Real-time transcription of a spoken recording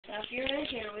if you're in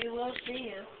here, we will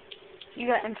see you. You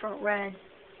got infrared.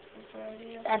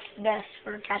 Infrared. That's best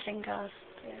for catching ghosts.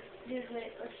 Yeah. Dude,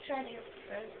 wait, let's try the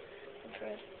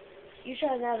infrared. You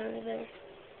try that over there.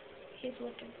 Keep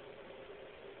looking.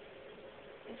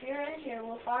 If you're in here,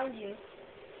 we'll find you.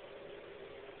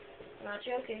 I'm not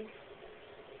joking.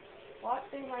 Walk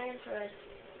through my infrared.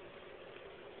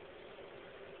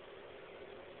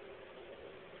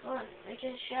 Come on, make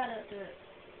a shadow through it.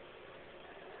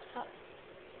 Stop.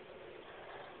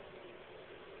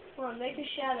 Come on, make a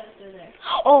shadow through there.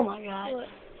 Oh my god. What?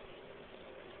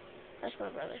 That's my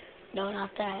brother. No, not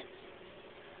that.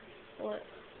 What?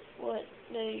 What?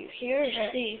 Do you hear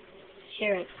or see?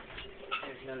 Hear it.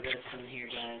 There's no ghosts in here,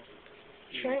 guys.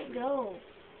 Trent, go.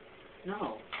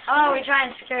 No. How about we try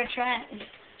and scare Trent?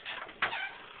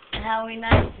 And how we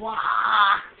know? Wah!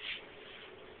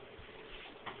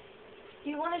 Do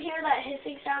you want to hear that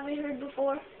hissing sound we heard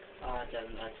before? That's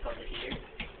called the heater.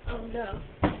 Oh no.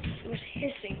 It was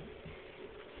hissing.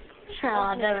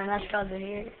 Oh, Devin, that's called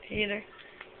the heater.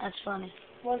 That's funny.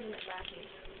 Wasn't it,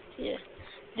 Matthew? Yeah.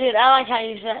 Dude, I like how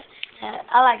you said,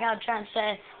 I like how Trent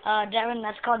said, Devin,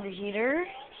 that's called the heater.